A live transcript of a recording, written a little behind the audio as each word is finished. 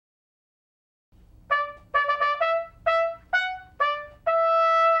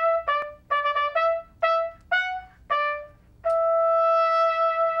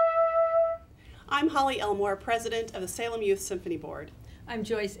I'm Holly Elmore, President of the Salem Youth Symphony Board. I'm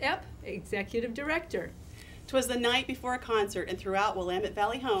Joyce Epp, Executive Director. 'Twas the night before a concert, and throughout Willamette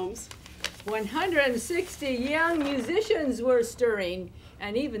Valley homes, 160 young musicians were stirring,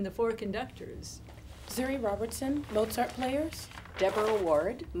 and even the 4 conductors. Zuri Robertson, Mozart players. Deborah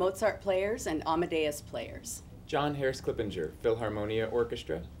Ward, Mozart players and Amadeus players. John Harris-Clippinger, Philharmonia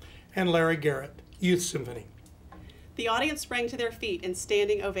Orchestra. And Larry Garrett, Youth Symphony. the audience sprang to their feet in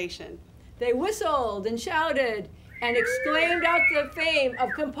standing ovation. They whistled and shouted and exclaimed out the fame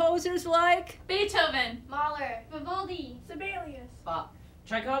of composers like Beethoven, Mahler, Vivaldi, Sibelius, Bach,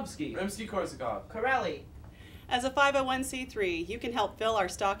 Tchaikovsky, Rimsky-Korsakov, Corelli. As a 501c3, you can help fill our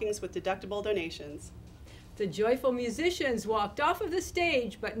stockings with deductible donations. The joyful musicians walked off of the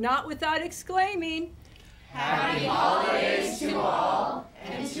stage, but not without exclaiming, Happy holidays to all,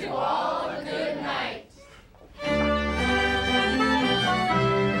 and to all